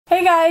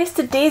Hey guys,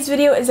 today's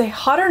video is a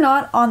hot or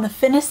not on the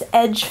Finis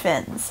Edge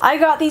Fins. I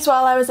got these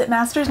while I was at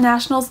Masters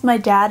Nationals with my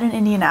dad in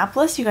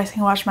Indianapolis. You guys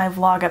can watch my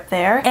vlog up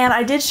there. And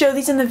I did show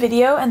these in the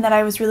video and that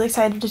I was really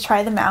excited to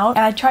try them out.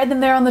 And I tried them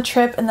there on the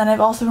trip, and then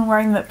I've also been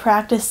wearing them at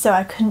practice, so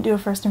I couldn't do a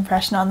first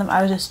impression on them.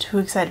 I was just too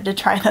excited to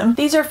try them.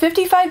 These are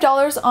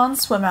 $55 on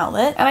Swim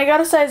Outlet, and I got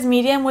a size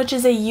medium, which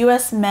is a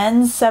US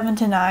men's 7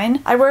 to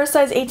 9. I wear a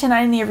size 8 to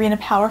 9 in the Arena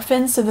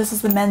Powerfin, so this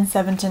is the men's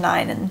 7 to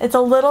 9, and it's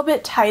a little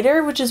bit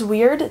tighter, which is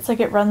weird. It's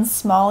like it runs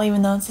small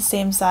even though it's the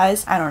same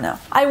size. I don't know.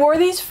 I wore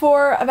these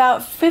for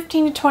about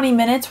 15 to 20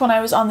 minutes when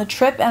I was on the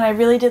trip, and I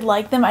really did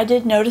like them. I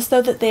did notice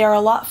though that they are a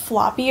lot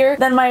floppier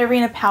than my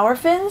Arena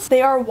Powerfins.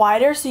 They are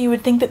wider, so you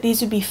would think that these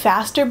would be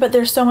faster, but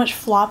they're so much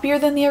floppier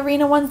than the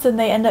Arena ones that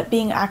they end up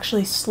being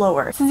actually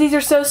slower. Since these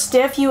are so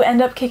stiff, you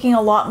end up kicking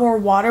a lot more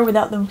water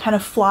without them kind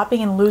of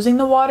flopping and losing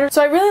the water.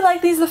 So I really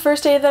liked these the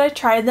first day that I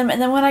tried them,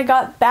 and then when I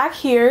got back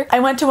here,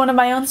 I went to one of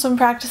my own swim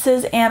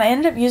practices and I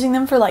ended up using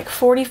them for like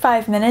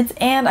 45 minutes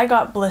and I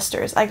got blisters.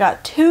 I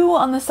got 2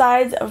 on the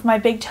sides of my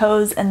big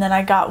toes, and then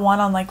I got 1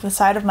 on like the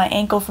side of my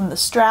ankle from the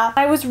strap.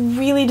 I was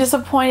really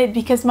disappointed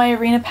because my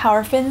Arena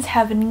Powerfins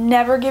have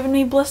never given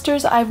me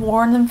blisters. I've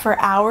worn them for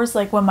hours.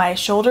 Like when my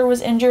shoulder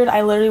was injured,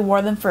 I literally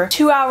wore them for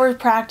 2-hour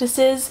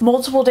practices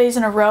multiple days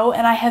in a row,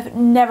 and I have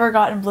never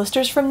gotten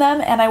blisters from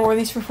them, and I wore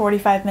these for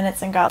 45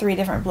 minutes and got 3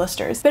 different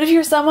blisters. But if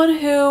you're someone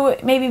who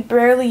maybe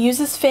rarely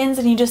uses fins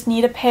and you just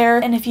need a pair,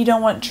 and if you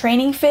don't want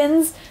training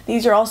fins,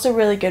 these are also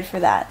really good for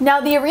that.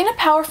 Now the Arena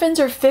Powerfins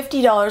are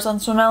 $50 on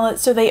Swim Outlet,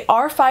 so they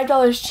are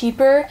 $5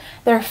 cheaper.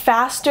 They're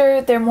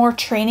faster, they're more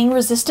training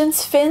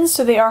resistance fins,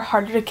 so they are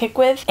harder to kick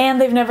with, and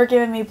they've never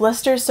given me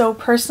blisters, so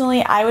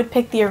personally I would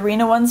pick the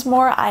Arena ones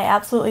more. I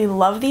absolutely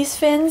love these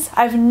fins.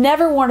 I've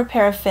never worn a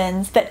pair of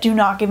fins that do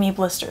not give me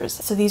blisters,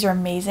 so these are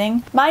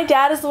amazing. My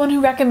dad is the one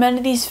who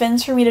recommended these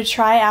fins for me to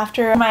try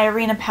after my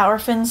Arena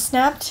Powerfins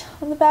snapped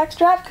on the back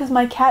strap because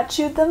my cat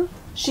chewed them.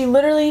 She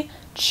literally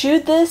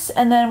chewed this,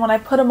 and then when I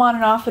put them on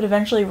and off, it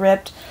eventually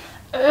ripped.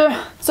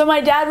 Ugh. So my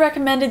dad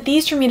recommended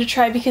these for me to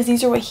try because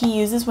these are what he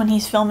uses when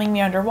he's filming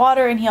me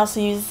underwater, and he also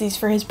uses these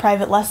for his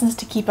private lessons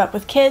to keep up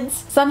with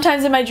kids.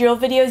 Sometimes in my drill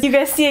videos you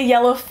guys see a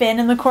yellow fin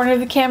in the corner of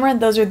the camera, and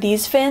those are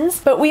these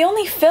fins. But we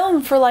only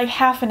film for like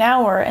half an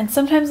hour and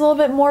sometimes a little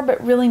bit more,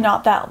 but really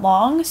not that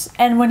long.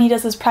 And when he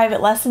does his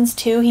private lessons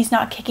too, he's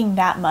not kicking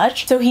that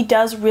much. So he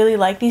does really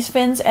like these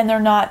fins, and they're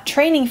not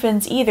training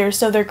fins either,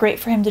 so they're great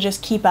for him to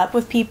just keep up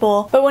with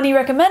people. But when he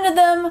recommended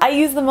them, I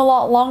use them a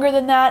lot longer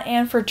than that,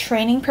 and for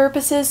training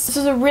purposes. This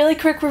was a really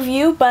quick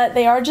review, but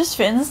they are just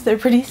fins. They're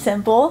pretty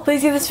simple.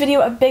 Please give this video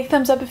a big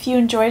thumbs up if you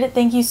enjoyed it.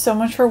 Thank you so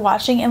much for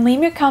watching, and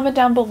leave me a comment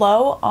down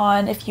below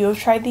on if you have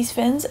tried these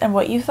fins and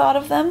what you thought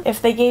of them.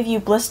 If they gave you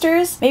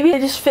blisters, maybe they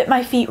just fit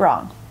my feet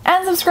wrong.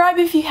 And subscribe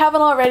if you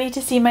haven't already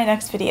to see my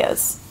next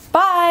videos.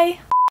 Bye!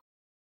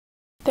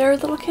 There are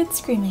little kids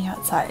screaming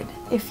outside,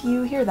 if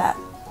you hear that.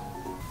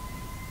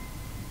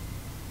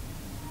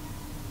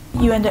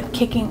 You end up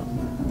kicking...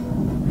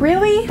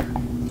 Really?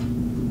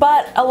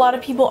 But a lot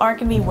of people aren't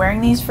going to be wearing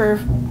these for...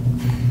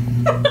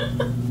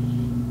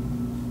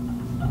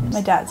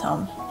 My dad's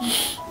home.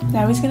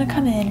 Now he's going to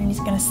come in and he's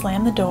going to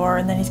slam the door,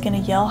 and then he's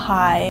going to yell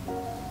hi.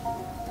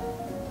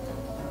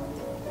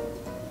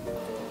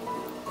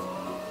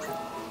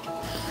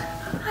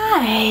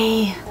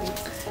 Hi!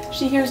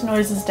 She hears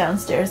noises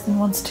downstairs and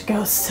wants to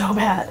go so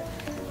bad.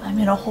 I'm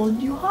going to hold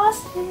you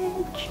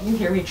hostage. Can you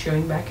hear me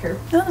chewing back here?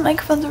 No, the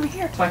microphone's over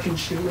here. So I can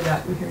chew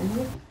without you hearing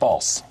me?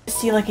 False.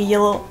 See like a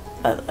yellow...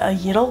 A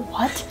yiddle?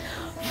 What?